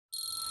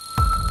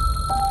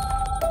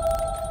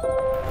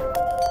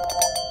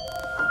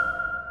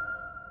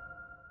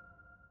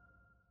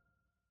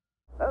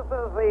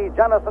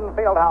Jennison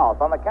Fieldhouse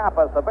on the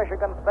campus of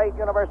Michigan State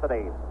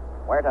University,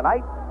 where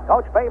tonight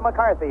Coach Babe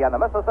McCarthy and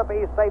the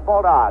Mississippi State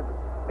Bulldogs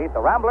meet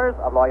the Ramblers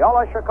of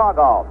Loyola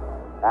Chicago.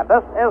 And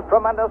this is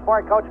tremendous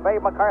for Coach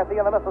Babe McCarthy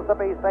and the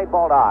Mississippi State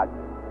Bulldogs.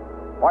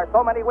 For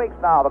so many weeks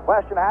now, the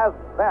question has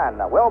been,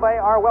 will they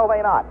or will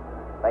they not?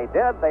 They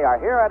did. They are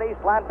here at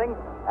East Lansing,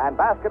 and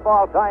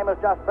basketball time is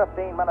just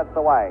 15 minutes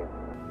away.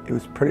 It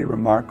was pretty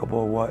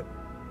remarkable what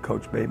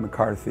Coach Babe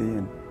McCarthy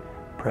and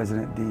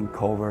President Dean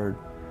Colvard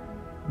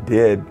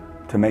did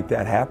to make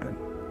that happen.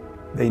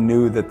 They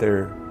knew that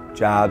their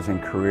jobs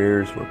and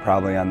careers were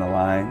probably on the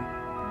line.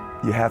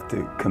 You have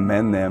to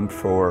commend them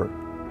for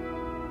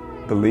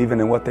believing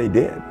in what they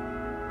did.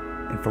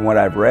 And from what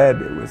I've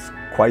read, it was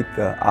quite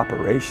the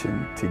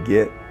operation to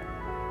get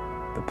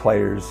the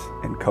players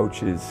and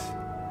coaches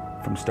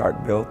from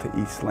Starkville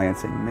to East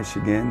Lansing,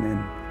 Michigan.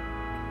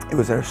 And it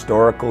was a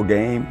historical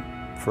game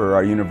for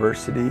our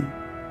university.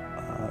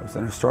 It was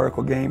an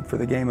historical game for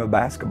the game of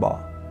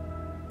basketball.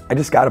 I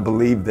just got to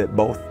believe that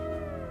both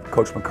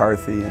Coach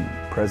McCarthy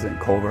and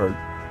President Colvard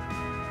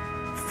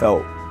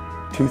felt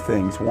two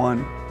things.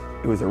 One,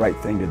 it was the right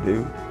thing to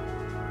do.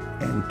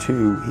 And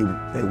two,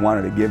 they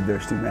wanted to give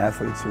their student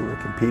athletes who were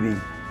competing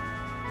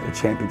at a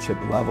championship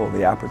level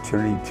the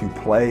opportunity to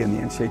play in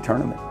the NCAA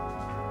tournament.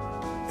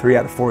 3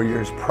 out of 4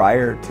 years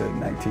prior to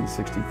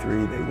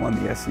 1963, they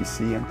won the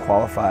SEC and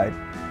qualified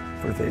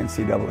for the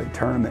NCAA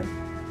tournament,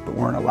 but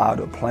weren't allowed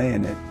to play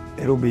in it.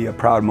 It'll be a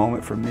proud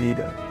moment for me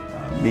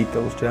to meet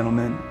those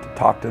gentlemen, to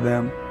talk to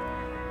them,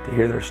 to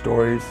hear their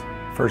stories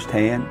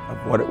firsthand of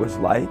what it was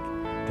like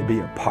to be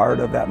a part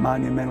of that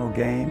monumental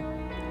game.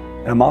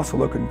 And I'm also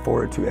looking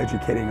forward to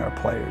educating our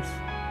players.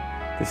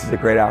 This is a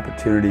great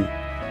opportunity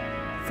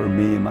for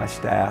me and my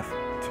staff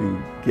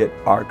to get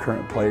our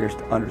current players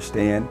to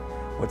understand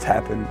what's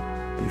happened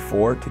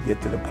before to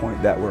get to the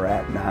point that we're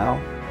at now.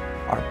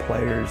 Our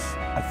players,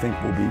 I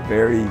think, will be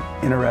very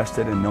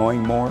interested in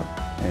knowing more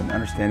and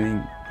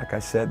understanding, like I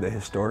said, the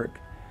historic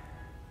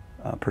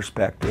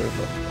perspective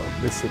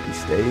of Mississippi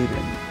State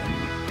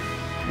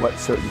and what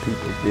certain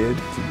people did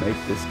to make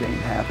this game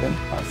happen.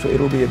 So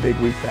it'll be a big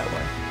week that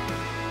way.